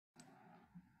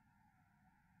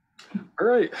All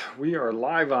right, we are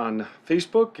live on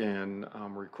Facebook and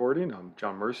I'm recording. I'm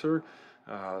John Mercer,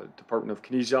 Department of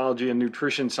Kinesiology and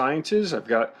Nutrition Sciences. I've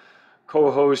got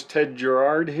co-host Ted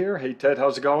Gerard here. Hey Ted,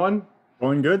 how's it going?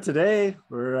 Going good today.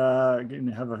 We're going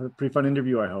to have a pretty fun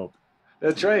interview, I hope.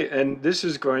 That's right, and this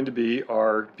is going to be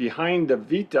our Behind the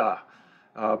Vita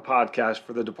podcast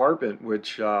for the department,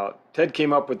 which Ted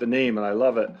came up with the name, and I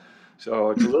love it.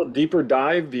 So it's a little deeper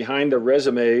dive behind the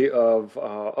resume of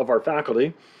our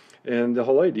faculty. And the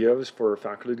whole idea is for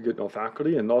faculty to get to know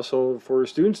faculty and also for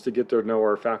students to get to know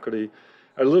our faculty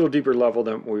at a little deeper level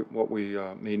than what we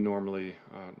may normally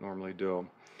do.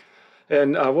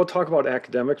 And we'll talk about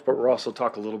academics, but we'll also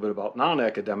talk a little bit about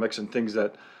non-academics and things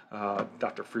that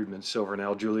Dr.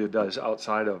 Freedman-Silvernail, Julia, does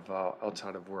outside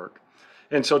of work.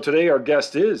 And so today our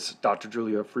guest is Dr.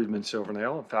 Julia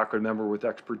Freedman-Silvernail, a faculty member with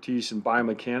expertise in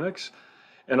biomechanics.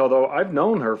 And although I've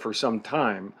known her for some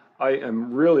time, I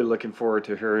am really looking forward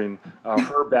to hearing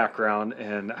her background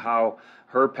and how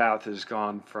her path has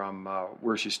gone from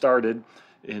where she started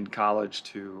in college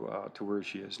to where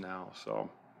she is now. So,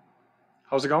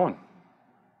 how's it going?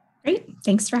 Great.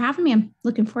 Thanks for having me. I'm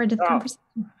looking forward to the Oh,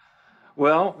 conversation.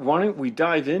 well, why don't we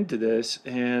dive into this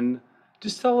and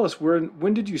just tell us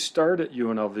when did you start at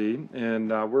UNLV and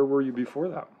where were you before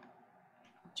that?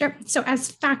 Sure. So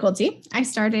as faculty, I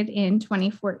started in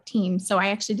 2014. So I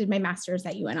actually did my master's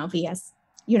at UNLV, as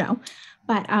you know.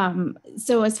 But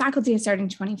so as faculty, I started in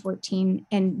 2014.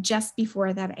 And just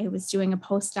before that, I was doing a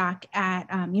postdoc at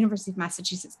University of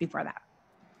Massachusetts before that.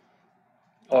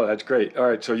 Oh, that's great. All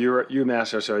right, so you're at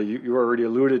UMass, so you already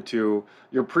alluded to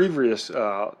your previous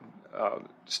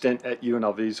stint at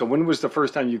UNLV. So when was the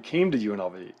first time you came to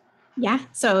UNLV? Yeah.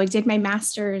 So I did my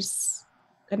master's.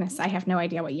 Goodness, I have no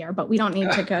idea what year, but we don't need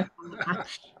to go.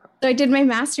 So I did my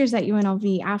master's at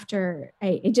UNLV after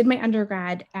I did my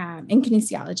undergrad in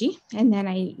kinesiology. And then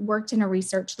I worked in a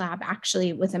research lab,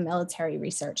 actually with a military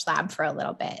research lab for a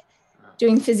little bit,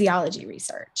 doing physiology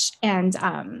research, and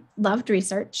loved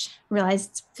research,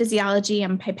 realized physiology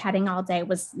and pipetting all day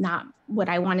was not what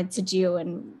I wanted to do,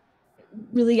 and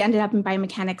really ended up in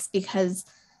biomechanics because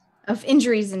of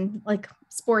injuries and like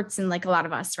sports and like a lot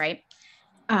of us, right?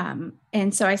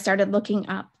 And so I started looking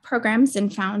up programs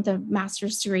and found the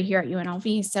master's degree here at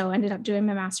UNLV. So I ended up doing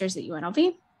my master's at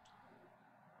UNLV.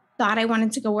 Thought I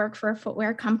wanted to go work for a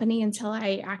footwear company until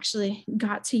I actually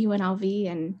got to UNLV,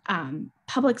 and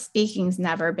public speaking's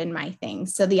never been my thing.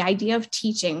 So the idea of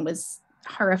teaching was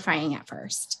horrifying at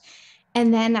first.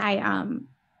 And then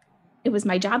it was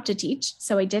my job to teach.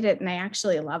 So I did it and I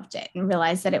actually loved it and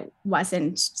realized that it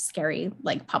wasn't scary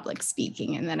like public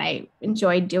speaking. And then I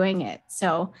enjoyed doing it.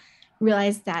 So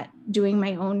realized that doing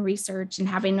my own research and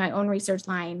having my own research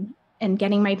line and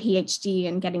getting my PhD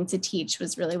and getting to teach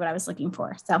was really what I was looking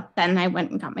for. So then I went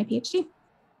and got my PhD.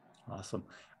 Awesome.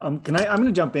 I'm going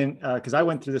to jump in because I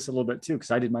went through this a little bit too,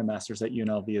 because I did my master's at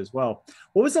UNLV as well.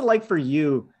 What was it like for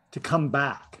you to come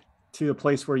back to a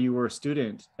place where you were a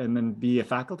student and then be a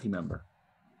faculty member?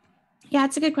 Yeah,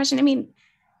 it's a good question. I mean,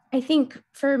 I think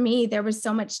for me, there was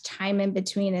so much time in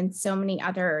between and so many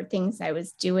other things I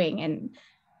was doing. And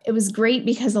it was great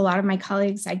because a lot of my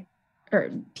colleagues,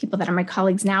 or people that are my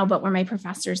colleagues now, but were my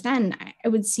professors then, I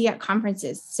would see at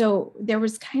conferences. So there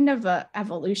was kind of a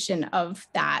evolution of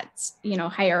that,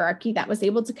 hierarchy that was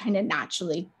able to kind of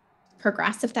naturally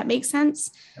progress, if that makes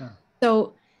sense. Yeah.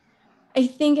 So I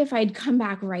think if I'd come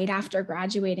back right after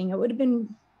graduating, it would have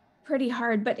been pretty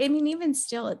hard. But I mean, even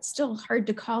still, it's still hard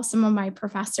to call some of my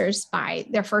professors by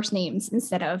their first names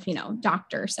instead of,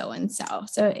 Dr. So-and-so.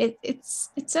 So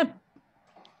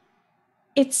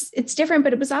it's different,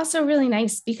 but it was also really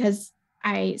nice because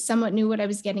I somewhat knew what I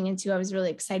was getting into. I was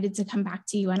really excited to come back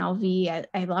to UNLV.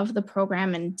 I love the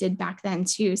program and did back then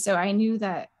too. So I knew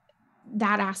that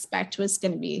aspect was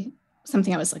going to be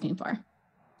something I was looking for.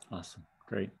 Awesome.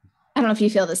 Great. I don't know if you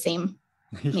feel the same.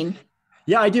 I mean,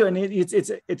 Yeah, I do. And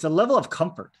it's a level of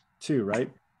comfort too, right?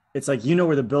 It's like,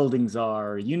 where the buildings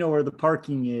are, where the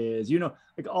parking is,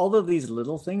 like all of these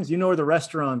little things, where the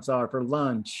restaurants are for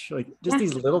lunch, like just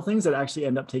these little things that actually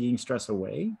end up taking stress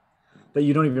away that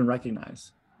you don't even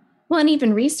recognize. Well, and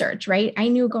even research, right? I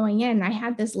knew going in, I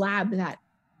had this lab that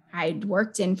I'd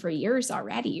worked in for years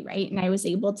already, right? And I was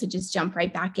able to just jump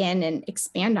right back in and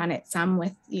expand on it some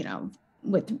with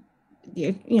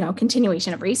the,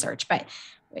 continuation of research. But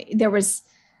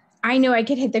I knew I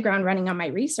could hit the ground running on my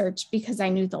research because I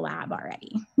knew the lab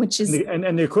already, which is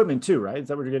and the equipment too, right? Is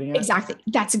that what you're getting at? Exactly.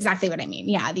 That's exactly what I mean.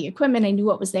 Yeah. The equipment, I knew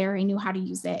what was there. I knew how to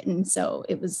use it. And so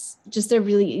it was just a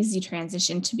really easy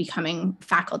transition to becoming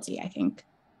faculty, I think.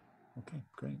 Okay,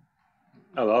 great.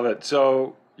 I love it.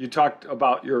 So you talked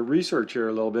about your research here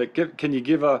a little bit. Can you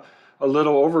give a a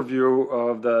little overview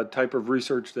of the type of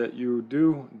research that you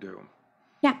do?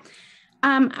 Yeah.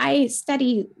 I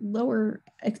study lower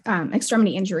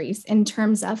extremity injuries in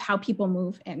terms of how people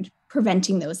move and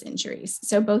preventing those injuries.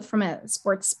 So both from a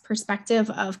sports perspective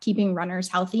of keeping runners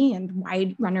healthy and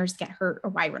why runners get hurt or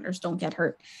why runners don't get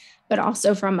hurt, but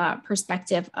also from a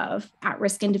perspective of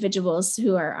at-risk individuals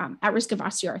who are at risk of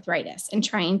osteoarthritis and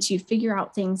trying to figure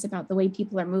out things about the way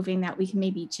people are moving that we can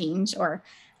maybe change or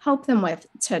help them with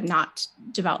to not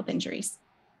develop injuries.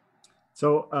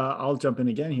 So I'll jump in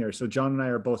again here. So John and I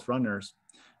are both runners.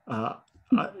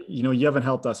 You haven't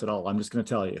helped us at all. I'm just going to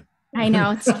tell you. I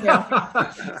know, it's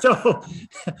true. So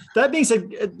that being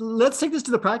said, let's take this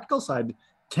to the practical side.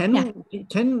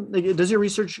 Does your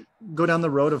research go down the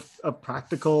road of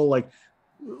practical, like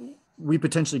we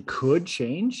potentially could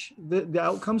change the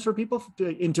outcomes for people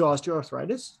into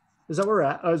osteoarthritis? Is that where we're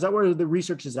at? Is that where the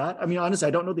research is at? I mean, honestly,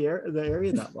 I don't know the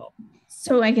area that well.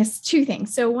 So I guess two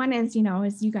things. So one is,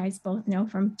 as you guys both know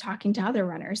from talking to other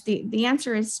runners, the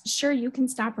answer is sure, you can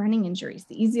stop running injuries.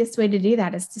 The easiest way to do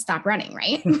that is to stop running,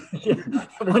 right?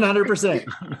 100%.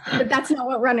 But that's not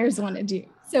what runners want to do.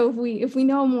 So if we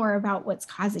know more about what's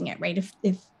causing it, right? If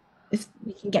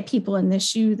we can get people in the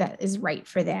shoe that is right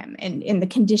for them and in the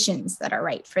conditions that are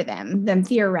right for them, then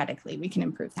theoretically we can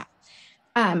improve that.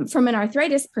 From an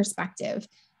arthritis perspective,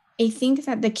 I think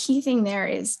that the key thing there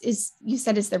is you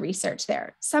said is the research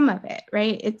there. Some of it,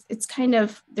 right? It's kind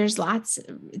of, there's lots,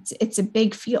 it's a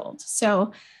big field.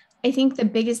 So I think the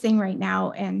biggest thing right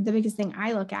now, and the biggest thing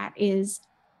I look at is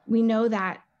we know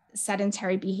that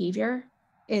sedentary behavior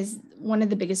is one of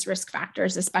the biggest risk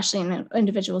factors, especially in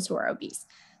individuals who are obese.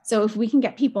 So if we can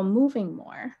get people moving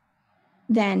more,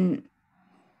 then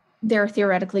they're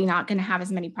theoretically not going to have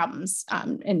as many problems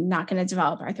and not going to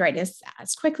develop arthritis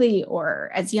as quickly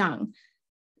or as young.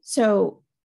 So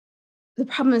the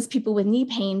problem is people with knee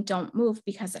pain don't move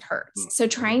because it hurts. So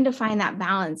trying to find that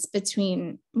balance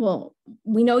between, well,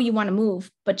 we know you want to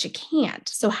move, but you can't.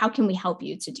 So how can we help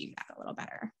you to do that a little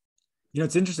better?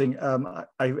 It's interesting. I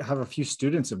have a few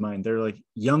students of mine. They're like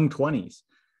young 20s.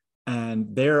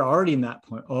 And they're already in that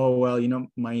point. Oh, well,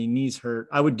 my knees hurt.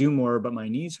 I would do more, but my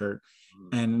knees hurt.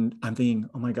 And I'm thinking,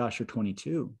 oh my gosh, you're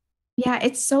 22. Yeah,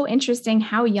 it's so interesting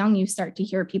how young you start to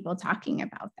hear people talking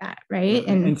about that, right?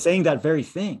 And saying that very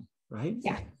thing, right?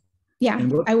 Yeah. Yeah.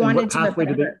 And what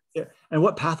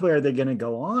pathway are they going to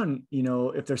go on?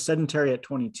 If they're sedentary at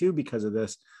 22 because of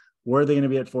this, where are they going to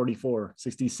be at 44,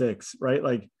 66, right?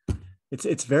 Like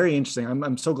it's very interesting.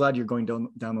 I'm so glad you're going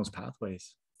down those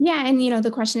pathways. Yeah. And, the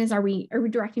question is, are we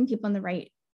directing people in the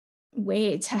right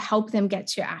way to help them get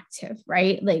to active,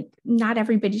 right? Like not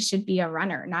everybody should be a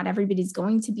runner. Not everybody's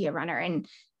going to be a runner. And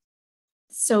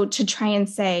so to try and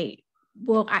say,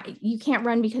 well, you can't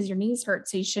run because your knees hurt,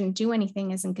 so you shouldn't do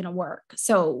anything isn't going to work.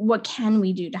 So what can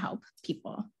we do to help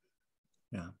people?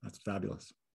 Yeah, that's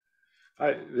fabulous.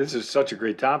 This is such a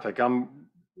great topic. I'm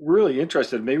really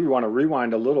interested. Maybe we want to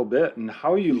rewind a little bit and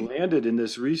how you landed in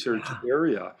this research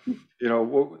area.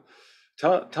 Tell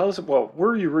us, well, where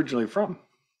are you originally from?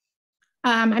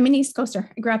 I'm an East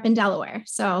Coaster. I grew up in Delaware.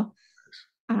 So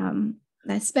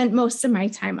I spent most of my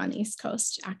time on the East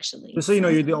Coast, actually. Just so you know,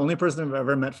 you're the only person I've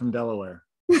ever met from Delaware.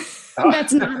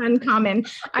 That's not uncommon.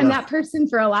 I'm that person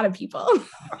for a lot of people.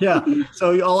 Yeah.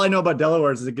 So all I know about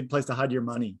Delaware is it's a good place to hide your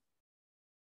money.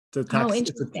 It's a tax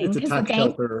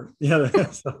shelter. Yeah.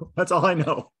 So that's all I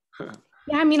know.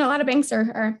 Yeah. I mean, a lot of banks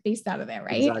are based out of there,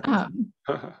 right?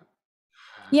 Exactly.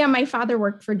 Yeah, my father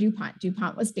worked for DuPont.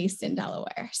 DuPont was based in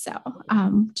Delaware. So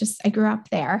I grew up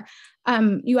there.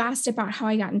 You asked about how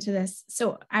I got into this.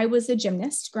 So I was a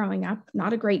gymnast growing up,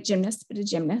 not a great gymnast, but a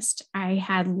gymnast. I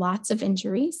had lots of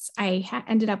injuries. I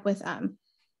ended up with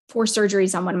 4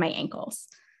 surgeries on one of my ankles.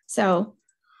 So,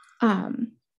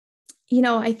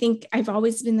 I think I've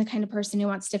always been the kind of person who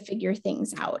wants to figure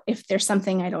things out if there's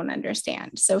something I don't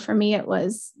understand. So for me, it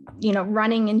was,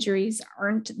 running injuries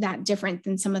aren't that different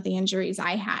than some of the injuries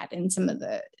I had and some of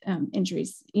the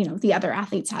injuries, the other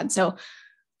athletes had. So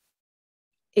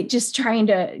it just trying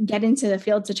to get into the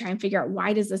field to try and figure out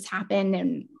why does this happen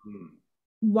and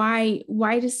why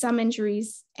does some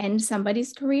injuries end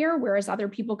somebody's career, whereas other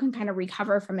people can kind of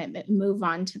recover from it and move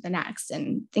on to the next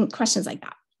and think questions like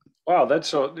that. Wow, that's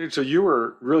so you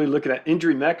were really looking at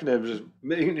injury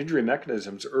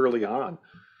mechanisms early on.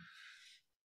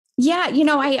 Yeah,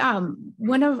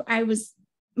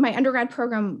 my undergrad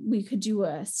program, we could do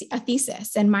a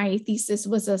thesis, and my thesis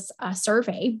was a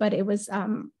survey, but it was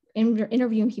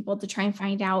interviewing people to try and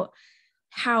find out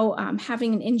how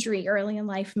having an injury early in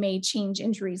life may change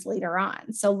injuries later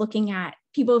on. So looking at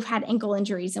people who've had ankle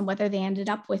injuries and whether they ended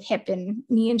up with hip and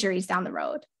knee injuries down the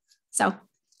road. So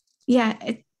Yeah,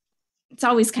 it's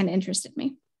always kind of interested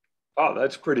me. Oh,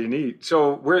 that's pretty neat.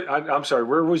 So I'm sorry,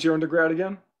 where was your undergrad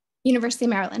again? University of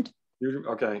Maryland.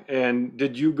 Okay. And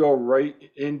did you go right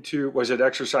into, was it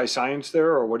exercise science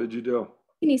there or what did you do?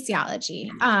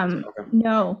 Kinesiology. Okay.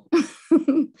 No.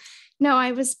 No,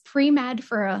 I was pre-med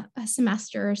for a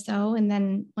semester or so. And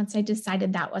then once I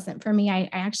decided that wasn't for me, I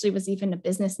actually was even a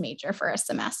business major for a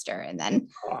semester. And then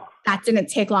Oh, that didn't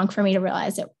take long for me to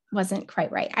realize it wasn't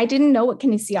quite right. I didn't know what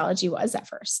kinesiology was at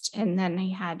first. And then I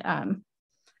had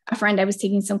a friend I was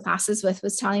taking some classes with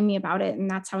was telling me about it. And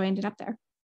that's how I ended up there.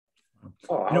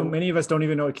 Many of us don't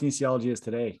even know what kinesiology is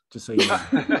today, just so you know.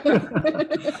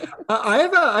 I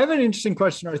have an interesting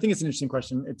question, or I think it's an interesting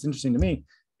question. It's interesting to me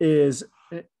is,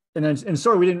 and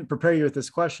sorry, we didn't prepare you with this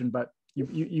question, but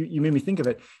you made me think of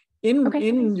it.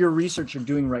 In your research you're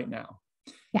doing right now,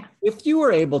 yeah. If you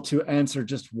were able to answer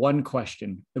just one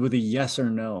question with a yes or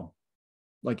no,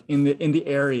 like in the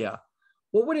area,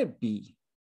 what would it be?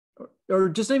 Or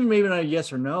just even maybe not a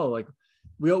yes or no, like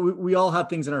we all have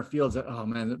things in our fields that, oh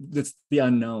man, that's the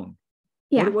unknown.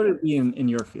 Yeah. What would it be in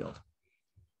your field?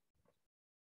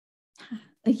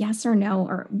 A yes or no,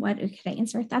 or what could I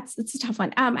answer? It's a tough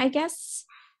one. I guess,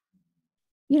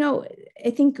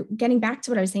 I think getting back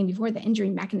to what I was saying before, the injury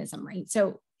mechanism, right?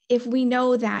 So if we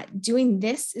know that doing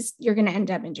this is, you're going to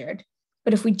end up injured,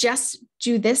 but if we just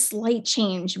do this slight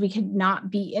change, we could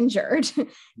not be injured.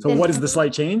 So what is the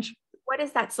slight change? What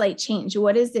is that slight change?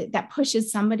 What is it that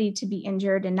pushes somebody to be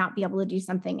injured and not be able to do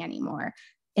something anymore,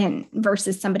 and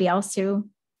versus somebody else who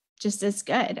just is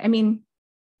good? I mean,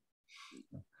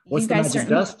 what's the magic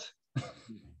dust?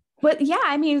 But yeah,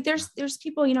 I mean, there's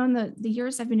people, in the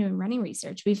years I've been doing running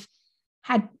research, we've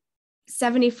had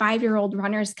 75-year-old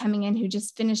runners coming in who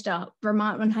just finished a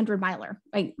Vermont 100 miler.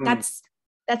 Like that's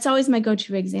always my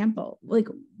go-to example. Like,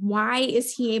 why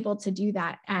is he able to do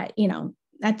that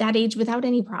at that age without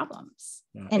any problems?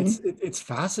 Yeah, and it's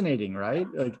fascinating, right?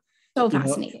 Like, so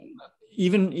fascinating.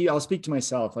 Even I'll speak to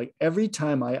myself, like every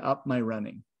time I up my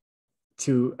running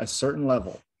to a certain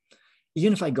level,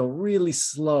 even if I go really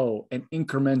slow and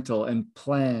incremental and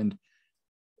planned,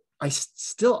 I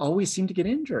still always seem to get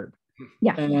injured.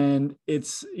 Yeah. And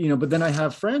it's, but then I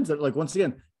have friends that, like, once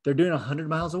again, they're doing 100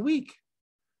 miles a week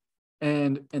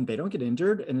and they don't get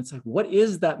injured. And it's like, what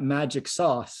is that magic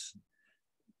sauce?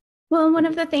 Well, one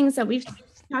of the things that we've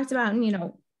talked about,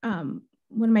 and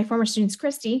one of my former students,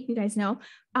 Christy, you guys know,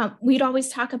 we'd always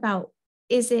talk about,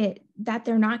 is it that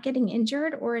they're not getting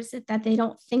injured, or is it that they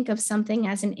don't think of something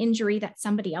as an injury that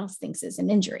somebody else thinks is an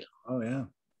injury? Oh yeah.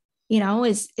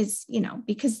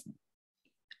 Because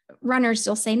runners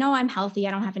still say, no, I'm healthy,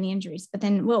 I don't have any injuries. But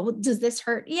then, well, does this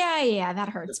hurt? Yeah, that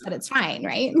hurts, but it's fine,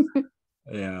 right?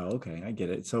 Yeah, okay, I get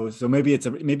it. So maybe it's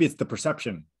the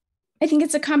perception. I think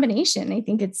it's a combination. I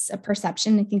think it's a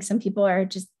perception. I think some people are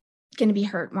just going to be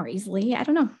hurt more easily. I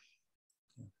don't know.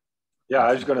 Yeah,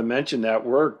 I was going to mention that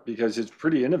work because it's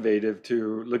pretty innovative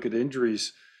to look at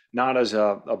injuries not as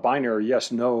a binary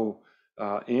yes no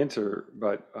answer,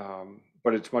 but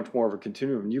it's much more of a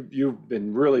continuum. You've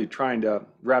been really trying to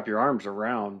wrap your arms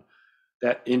around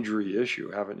that injury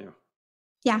issue, haven't you?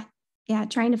 Yeah,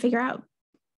 trying to figure out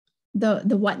the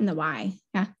what and the why.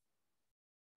 Yeah.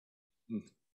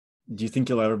 Do you think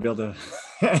you'll ever be able to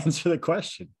answer the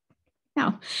question?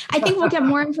 No, I think we'll get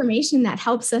more information that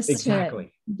helps us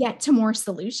exactly. to get to more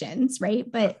solutions, right?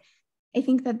 But I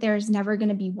think that there's never going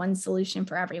to be one solution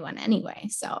for everyone anyway.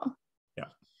 So yeah.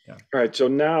 All right. So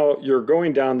now you're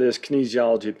going down this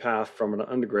kinesiology path from an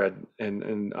undergrad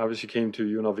and obviously came to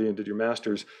UNLV and did your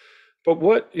master's.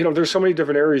 But there's so many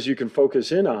different areas you can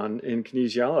focus in on in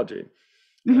kinesiology,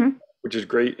 which is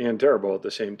great and terrible at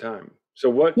the same time. So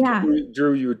what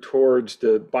drew you towards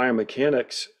the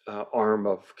biomechanics arm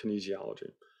of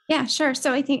kinesiology? Yeah, sure.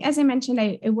 So I think, as I mentioned,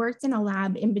 I worked in a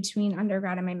lab in between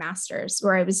undergrad and my master's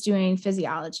where I was doing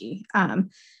physiology.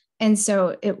 And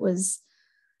so it was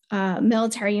a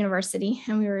military university,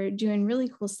 and we were doing really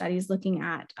cool studies looking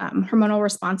at hormonal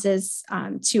responses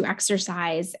to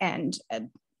exercise, and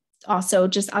also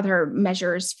just other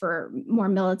measures for more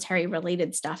military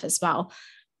related stuff as well.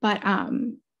 But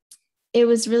it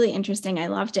was really interesting. I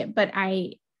loved it. But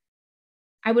I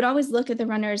would always look at the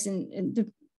runners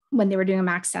when they were doing a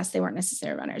max test, they weren't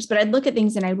necessarily runners, but I'd look at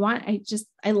things and I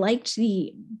liked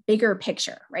the bigger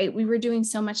picture, right? We were doing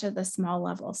so much of the small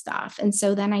level stuff. And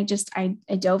so then I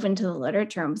dove into the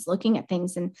literature and was looking at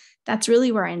things. And that's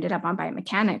really where I ended up on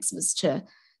biomechanics, was to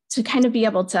kind of be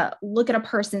able to look at a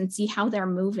person, see how they're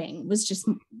moving, was just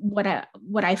what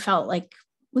I felt like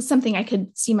was something I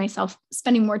could see myself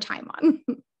spending more time on.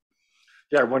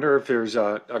 Yeah, I wonder if there's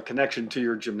a connection to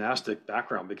your gymnastic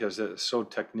background, because it's so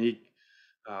technique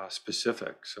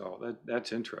specific. So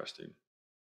that's interesting.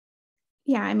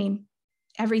 Yeah, I mean,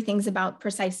 everything's about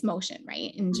precise motion,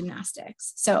 right? In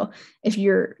gymnastics. So if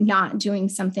you're not doing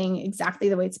something exactly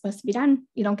the way it's supposed to be done,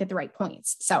 you don't get the right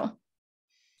points. So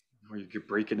Or you could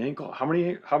break an ankle. How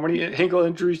many ankle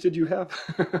injuries did you have?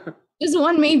 just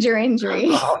one major injury.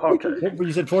 Oh, okay.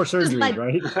 You said 4 surgeries, like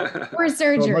right? for So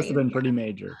surgery. it must have been pretty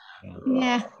major. Yeah.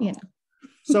 Yeah, you know.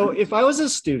 So if I was a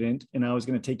student and I was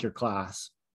going to take your class,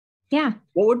 Yeah.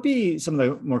 what would be some of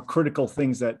the more critical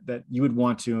things that you would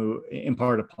want to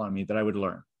impart upon me that I would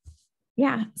learn?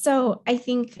 Yeah. So I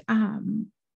think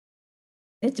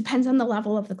it depends on the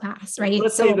level of the class, right?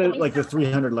 Let's say that like the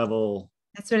 300 level.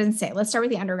 That's what I'd say. Let's start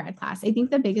with the undergrad class. I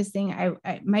think the biggest thing,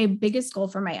 my biggest goal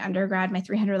for my undergrad, my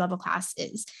 300 level class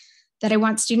is that I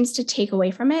want students to take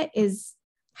away from it is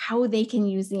how they can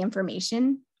use the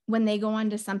information when they go on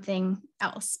to something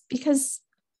else. Because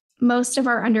most of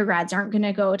our undergrads aren't going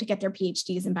to go to get their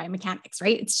PhDs in biomechanics,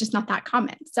 right? It's just not that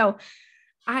common. So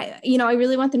I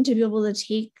really want them to be able to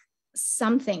take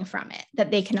something from it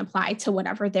that they can apply to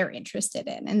whatever they're interested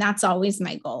in. And that's always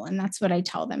my goal. And that's what I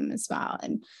tell them as well.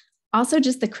 And also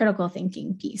just the critical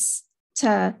thinking piece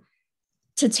to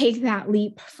take that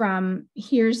leap from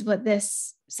here's what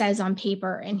this says on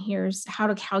paper and here's how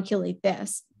to calculate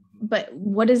this, but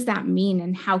what does that mean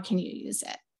and how can you use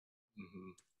it?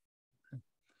 Mm-hmm.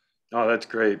 Oh, that's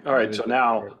great. All right. So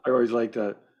now I always like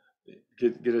to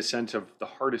get a sense of the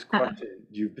hardest question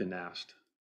you've been asked.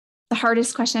 The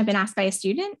hardest question I've been asked by a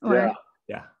student? Or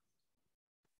yeah.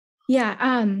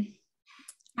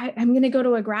 I'm going to go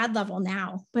to a grad level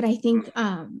now, but I think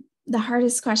the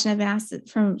hardest question I've been asked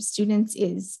from students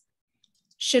is,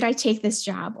 should I take this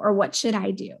job or what should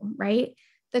I do? Right?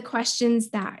 The questions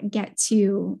that get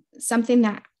to something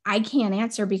that I can't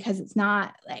answer because it's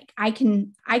not like I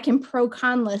can pro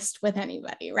con list with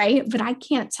anybody, right? But I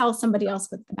can't tell somebody else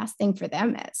what the best thing for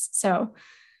them is. So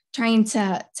trying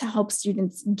to help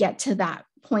students get to that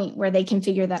point where they can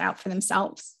figure that out for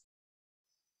themselves.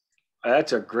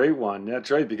 That's a great one. That's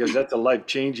right, because that's a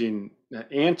life-changing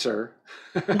answer.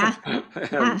 Yeah.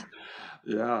 And,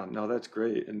 yeah, no, that's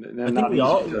great. And I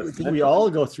think we all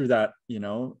go through that,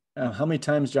 how many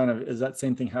times, John, has that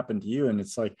same thing happened to you? And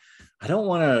it's like, I don't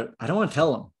want to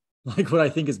tell them like what I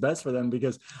think is best for them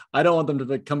because I don't want them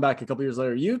to come back a couple years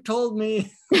later. You told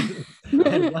me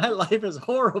and my life is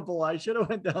horrible. I should have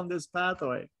went down this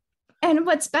pathway. And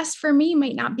what's best for me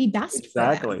might not be best.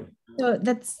 Exactly. So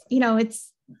that's,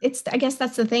 it's, I guess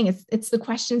that's the thing. It's the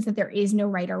questions that there is no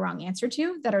right or wrong answer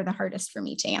to that are the hardest for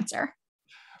me to answer.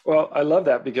 Well, I love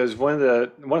that because one of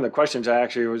the questions I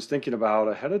actually was thinking about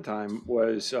ahead of time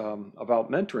was about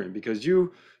mentoring, because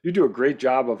you do a great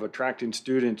job of attracting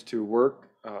students to work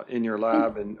in your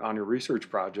lab and on your research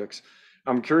projects.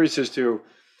 I'm curious as to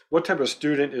what type of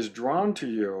student is drawn to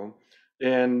you,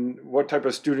 and what type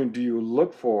of student do you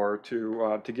look for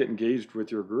to get engaged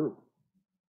with your group?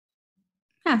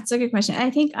 Yeah, it's a good question. I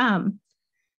think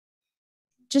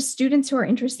just students who are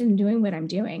interested in doing what I'm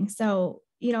doing. So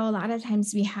a lot of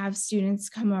times we have students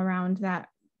come around that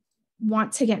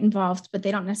want to get involved, but they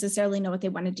don't necessarily know what they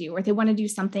want to do, or they want to do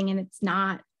something and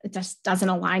it just doesn't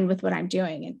align with what I'm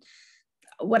doing. And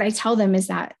what I tell them is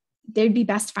that they'd be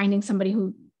best finding somebody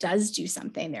who does do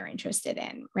something they're interested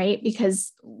in, right?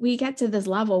 Because we get to this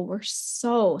level, we're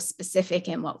so specific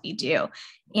in what we do.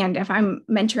 And if I'm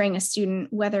mentoring a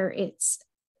student, whether it's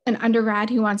an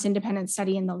undergrad who wants independent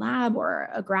study in the lab or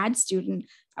a grad student,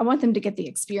 I want them to get the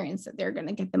experience that they're going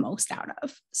to get the most out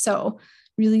of. So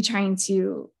really trying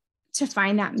to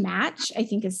find that match, I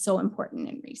think, is so important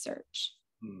in research.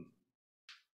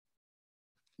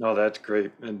 No, that's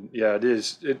great. And yeah, it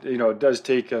is. It does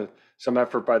take some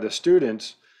effort by the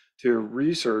students to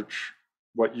research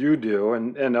what you do,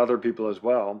 and other people as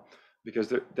well,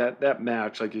 because that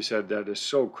match, like you said, that is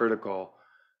so critical.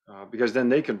 Because then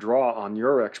they can draw on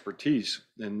your expertise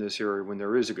in this area when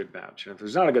there is a good match. And if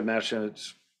there's not a good match, then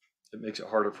it makes it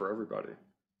harder for everybody.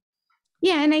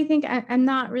 Yeah, and I think I'm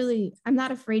not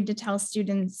afraid to tell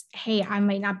students, hey, I'm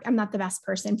not the best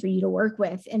person for you to work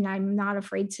with, and I'm not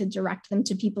afraid to direct them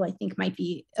to people I think might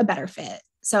be a better fit.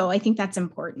 So I think that's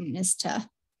important, is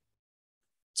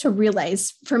to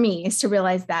realize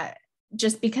that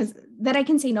just because that I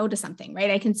can say no to something, right?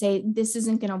 I can say, this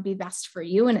isn't going to be best for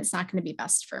you, and it's not going to be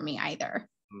best for me either.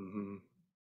 Mm-hmm.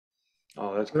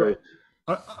 Oh, that's great.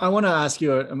 I want to ask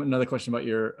you another question about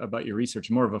your research,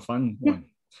 more of a fun one.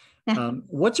 Yeah.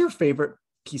 What's your favorite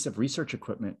piece of research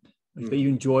equipment that you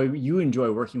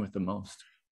enjoy working with the most,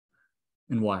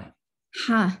 and why?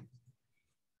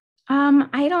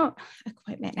 I don't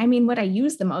equipment. I mean, what I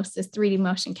use the most is 3D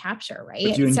motion capture, But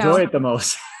right? you So enjoy it the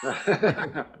most.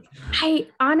 I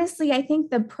honestly, I think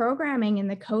the programming and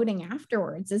the coding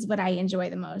afterwards is what I enjoy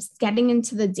the most. Getting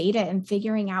into the data and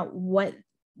figuring out what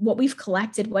we've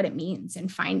collected, what it means,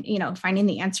 and finding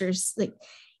the answers. Like,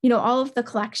 all of the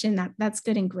collection that's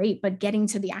good and great, but getting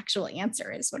to the actual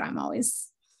answer is what I'm always.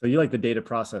 So you like the data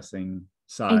processing I,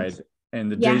 side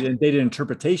and the yeah, data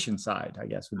interpretation side, I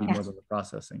guess, would be yeah, more than the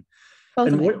processing. both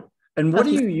And of it. what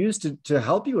do Both. you use to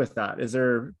help you with that? Is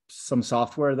there some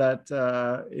software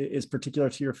that is particular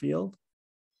to your field?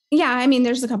 Yeah, I mean,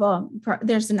 there's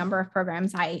a number of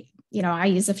programs. I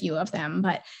use a few of them,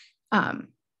 um,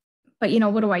 but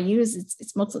what do I use?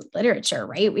 It's mostly literature,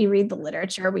 right? We read the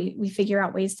literature, we figure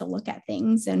out ways to look at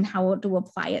things and how to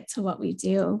apply it to what we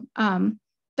do.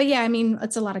 But yeah, I mean,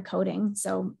 it's a lot of coding.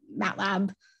 So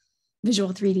MATLAB,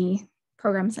 Visual 3D,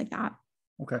 programs like that.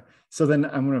 Okay. So then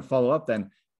I'm going to follow up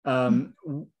then. When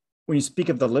you speak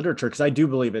of the literature, because I do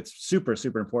believe it's super,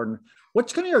 super important,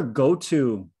 what's kind of your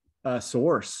go-to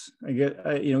source?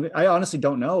 I honestly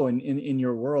don't know in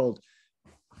your world,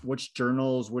 which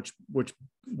journals, which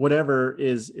whatever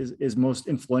is most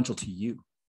influential to you.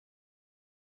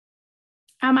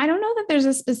 I don't know that there's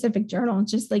a specific journal,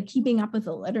 just like keeping up with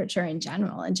the literature in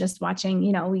general and just watching,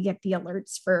 we get the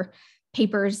alerts for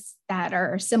papers that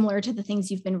are similar to the things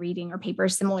you've been reading or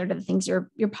papers similar to the things you're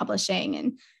publishing,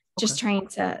 and just trying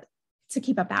to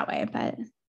keep up that way. But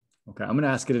okay, I'm going to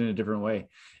ask it in a different way.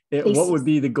 What would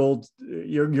be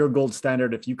your gold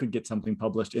standard if you could get something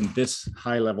published in this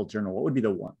high level journal? What would be the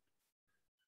one?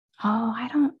 Oh,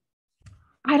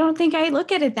 I don't think I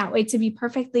look at it that way, to be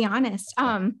perfectly honest.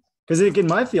 Because in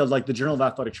my field, like the Journal of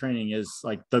Athletic Training is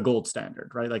like the gold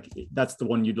standard, right? Like that's the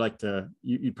one you'd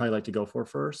probably like to go for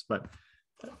first, but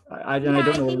I don't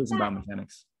know what it is in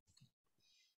biomechanics.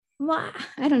 Well,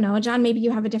 I don't know, John, maybe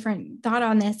you have a different thought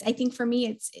on this. I think for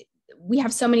me, we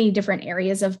have so many different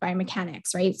areas of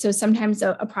biomechanics, right? So sometimes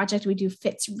a project we do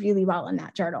fits really well in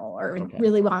that journal or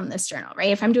really well in this journal,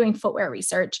 right? If I'm doing footwear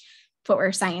research,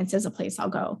 footwear science is a place I'll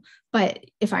go. But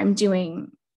if I'm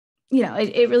doing,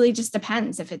 it really just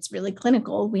depends. If it's really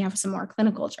clinical, we have some more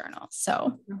clinical journals.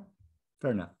 So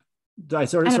fair enough.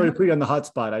 Sorry to put you on the hot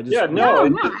spot. I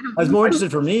was more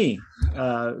interested for me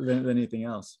than anything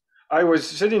else. I was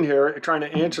sitting here trying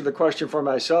to answer the question for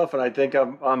myself, and I think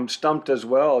I'm stumped as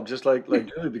well, just like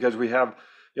Julie, because we have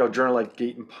a journal like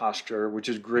Gait and Posture, which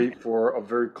is great for a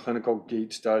very clinical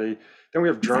gait study. Then we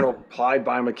have Journal of Applied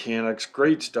Biomechanics,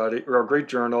 great study, or a great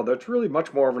journal that's really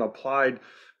much more of an applied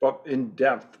but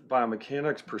in-depth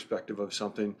biomechanics perspective of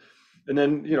something. And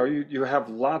then you have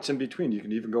lots in between. You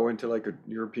can even go into like a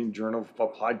European Journal of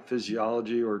Applied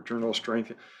Physiology or Journal of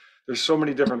Strength. There's so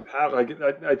many different paths.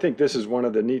 I think this is one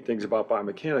of the neat things about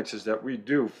biomechanics is that we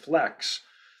do flex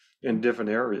in different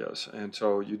areas, and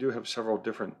so you do have several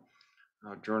different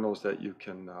journals that you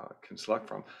can select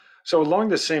from. So along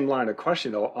the same line of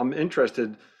question, though, I'm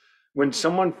interested when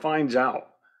someone finds out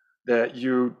that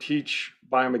you teach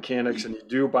biomechanics and you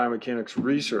do biomechanics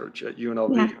research at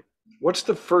UNLV. Yeah. What's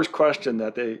the first question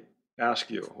that they ask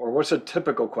you, or what's a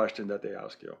typical question that they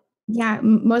ask you? Yeah,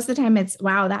 most of the time it's,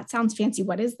 wow, that sounds fancy.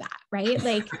 What is that? Right?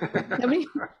 Like nobody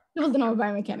people don't know what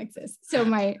biomechanics is. So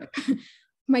my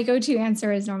go-to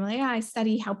answer is normally, I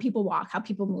study how people walk, how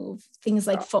people move, things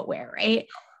like footwear, right?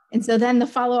 And so then the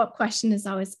follow-up question is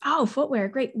always, oh, footwear,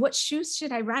 great. What shoes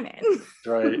should I run in?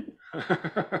 Right.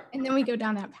 And then we go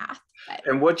down that path. But.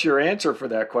 And what's your answer for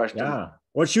that question? Yeah.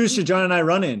 What shoes should John and I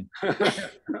run in?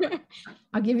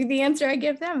 I'll give you the answer I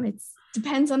give them. It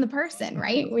depends on the person,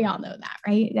 right? We all know that,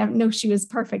 right? No shoe is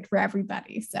perfect for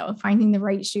everybody. So finding the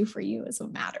right shoe for you is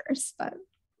what matters. But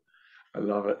I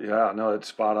love it. Yeah, no, it's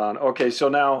spot on. Okay, so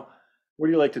now what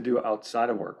do you like to do outside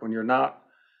of work when you're not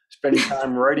spending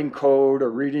time writing code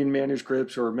or reading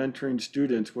manuscripts or mentoring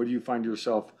students? What do you find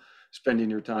yourself spending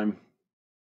your time?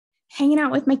 Hanging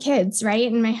out with my kids, right?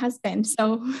 And my husband.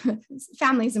 So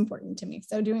family is important to me.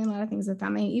 So doing a lot of things with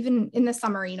family, even in the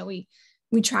summer,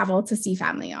 we travel to see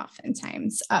family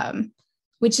oftentimes,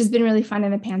 which has been really fun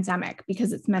in the pandemic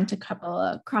because it's meant a couple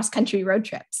of cross-country road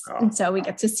trips. Oh. And so we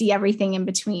get to see everything in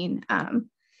between.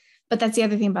 But that's the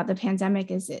other thing about the pandemic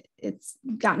is it's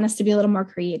gotten us to be a little more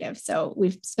creative. So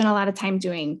we've spent a lot of time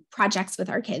doing projects with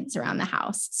our kids around the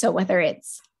house. So whether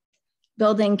it's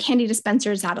building candy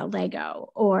dispensers out of Lego,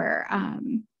 or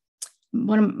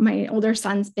one of my older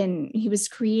sons he was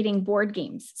creating board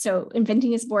games. So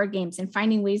inventing his board games and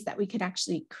finding ways that we could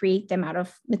actually create them out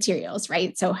of materials,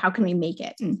 right? So how can we make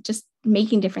it, and just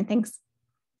making different things.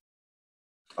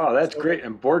 Oh, that's great.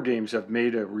 And board games have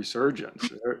made a resurgence.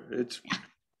 It's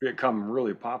become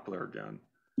really popular again.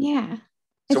 Yeah.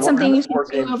 So It's what kind something you of can board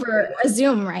do games? over a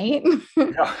Zoom, right?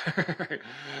 Yeah.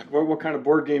 What kind of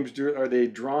board games are they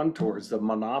drawn towards? The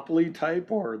Monopoly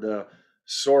type or the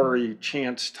Sorry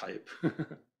Chance type?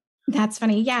 That's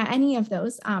funny. Yeah, any of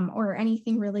those, or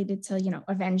anything related to,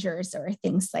 Avengers or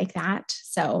things like that.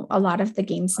 So a lot of the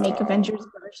games make Uh, Avengers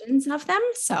versions of them.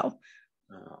 So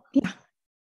uh, yeah.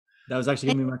 That was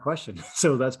actually gonna be my question.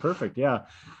 So that's perfect. Yeah.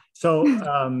 So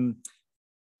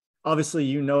obviously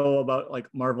you know about like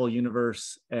Marvel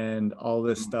Universe and all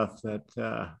this stuff that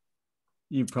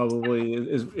you probably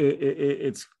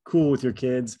it's cool with your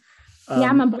kids. Yeah,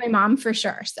 I'm a boy mom for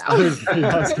sure. So I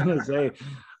was gonna say,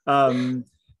 um,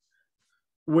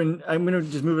 when I'm gonna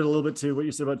just move it a little bit to what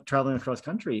you said about traveling across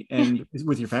country and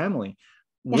with your family.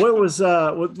 yeah. What's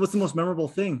the most memorable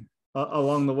thing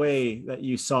along the way that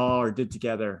you saw or did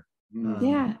together?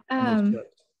 Yeah. On those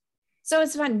trips? So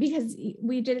it's fun because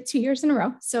we did it 2 years in a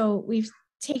row. So we've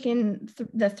taken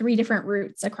the 3 different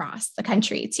routes across the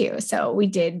country too. So we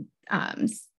did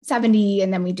 70,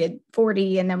 and then we did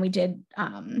 40, and then we did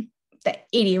the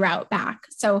 80 route back.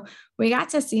 So we got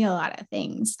to see a lot of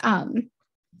things.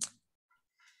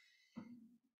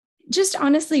 Just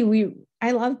honestly,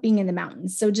 I love being in the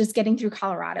mountains. So just getting through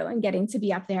Colorado and getting to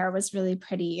be up there was really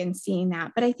pretty, and seeing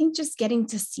that. But I think just getting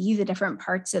to see the different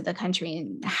parts of the country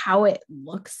and how it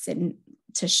looks, and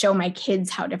to show my kids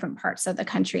how different parts of the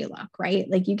country look, right?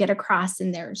 Like you get across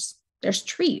and there's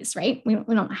trees, right? We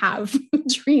don't have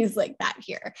trees like that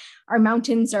here. Our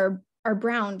mountains are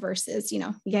brown versus,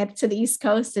 you get to the East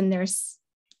Coast and there's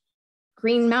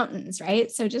green mountains,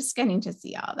 right? So just getting to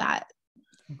see all that.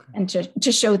 Okay. And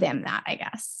to show them that, I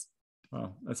guess.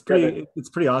 Well, it's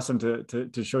pretty awesome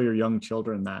to show your young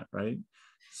children that, right?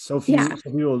 So few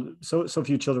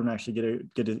children actually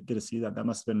get to see that. That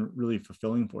must have been really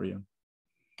fulfilling for you.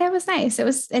 It was nice. It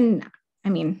was, and I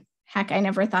mean, heck, I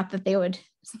never thought that they would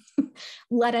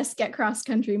let us get cross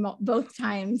country both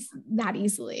times that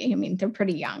easily. I mean, they're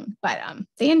pretty young, but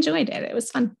they enjoyed it. It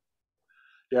was fun.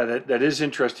 Yeah, that is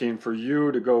interesting for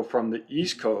you to go from the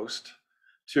East Coast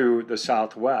to the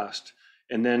Southwest,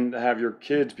 and then have your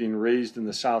kids being raised in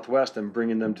the Southwest and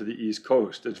bringing them to the East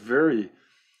Coast. It's very,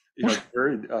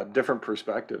 very different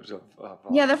perspectives of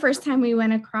yeah, the first time we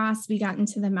went across, we got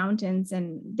into the mountains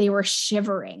and they were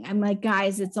shivering. I'm like,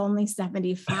 guys, it's only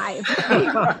 75. I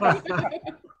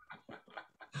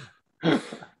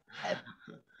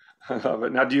love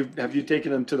it. Now, have you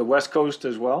taken them to the West Coast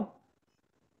as well?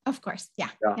 Of course. Yeah.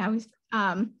 We've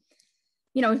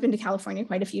we've been to California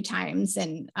quite a few times,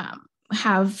 and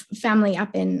have family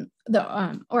up in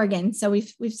the Oregon. So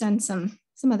we've done some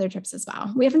other trips as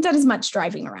well. We haven't done as much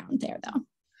driving around there though.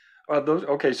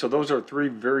 So those are 3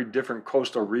 very different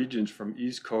coastal regions, from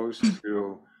East Coast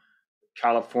to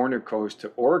California coast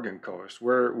to Oregon coast.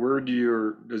 Where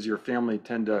does your family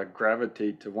tend to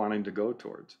gravitate to wanting to go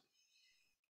towards?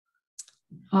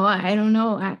 Oh, I don't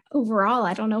know. Overall,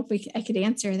 I don't know if I could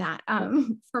answer that.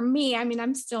 For me, I mean,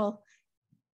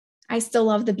 I still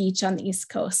love the beach on the East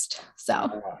Coast.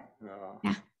 So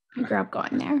yeah, I grew up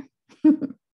going there.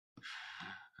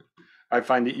 I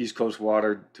find the East Coast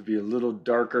water to be a little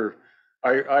darker.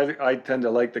 I tend to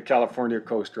like the California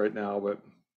coast right now, but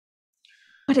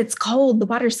it's cold. The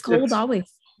water's cold always.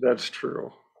 That's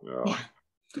true. Yeah.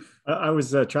 I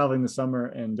was traveling this summer,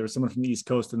 and there was someone from the East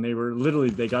Coast, and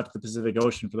they got to the Pacific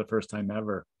Ocean for the first time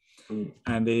ever.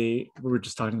 And we were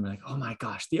just talking like, oh my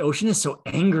gosh, the ocean is so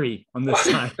angry on this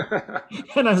side.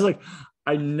 And I was like,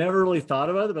 I never really thought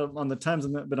about it, but on the times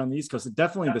but on the East Coast,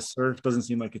 the surf doesn't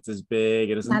seem like it's as big.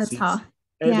 It doesn't seem tall.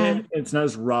 It's not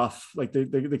as rough. Like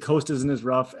the coast isn't as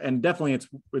rough, and definitely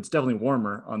it's definitely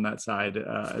warmer on that side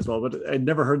as well. But I'd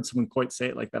never heard someone quite say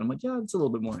it like that. I'm like, yeah, it's a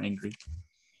little bit more angry.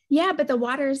 Yeah, but the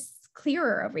water's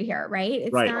clearer over here, right?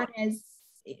 It's not as,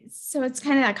 so it's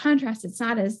kind of that contrast. It's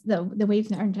not as the waves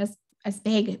aren't as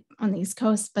big on the East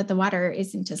Coast, but the water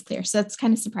isn't as clear. So it's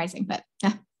kind of surprising, but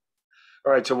yeah.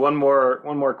 All right. So one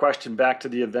more question back to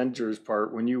the Avengers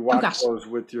part. When you watch those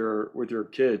with your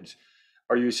kids,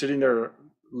 are you sitting there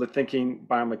thinking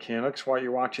biomechanics while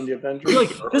you're watching the Avengers? Like,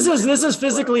 this is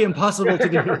physically impossible to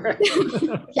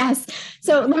do. Yes.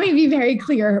 So let me be very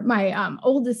clear. My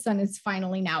oldest son is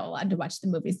finally now allowed to watch the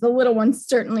movies. The little one's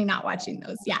certainly not watching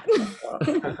those yet.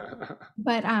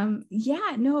 But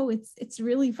it's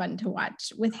really fun to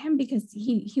watch with him, because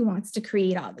he wants to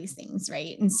create all these things,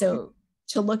 right? And so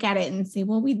to look at it and say,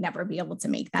 well, we'd never be able to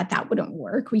make that. That wouldn't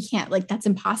work. We can't, like, that's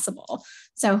impossible.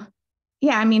 So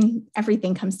yeah, I mean,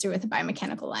 everything comes through with a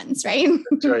biomechanical lens, right?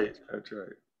 That's right.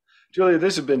 Julia,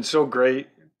 this has been so great.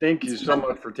 Thank you so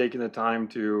much for taking the time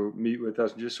to meet with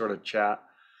us and just sort of chat.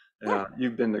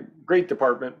 You've been a great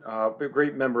department, a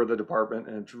great member of the department,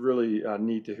 and it's really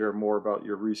neat to hear more about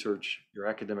your research, your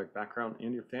academic background,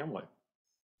 and your family.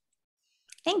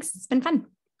 Thanks. It's been fun.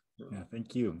 Yeah,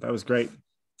 thank you. That was great.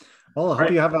 Well, I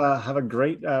hope you have a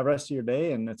great rest of your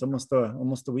day, and it's almost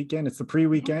the weekend. It's the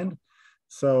pre-weekend,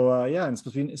 so yeah, and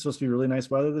it's supposed to be really nice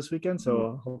weather this weekend.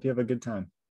 So hope you have a good time.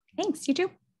 Thanks. You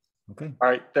too. Okay. All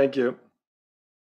right. Thank you.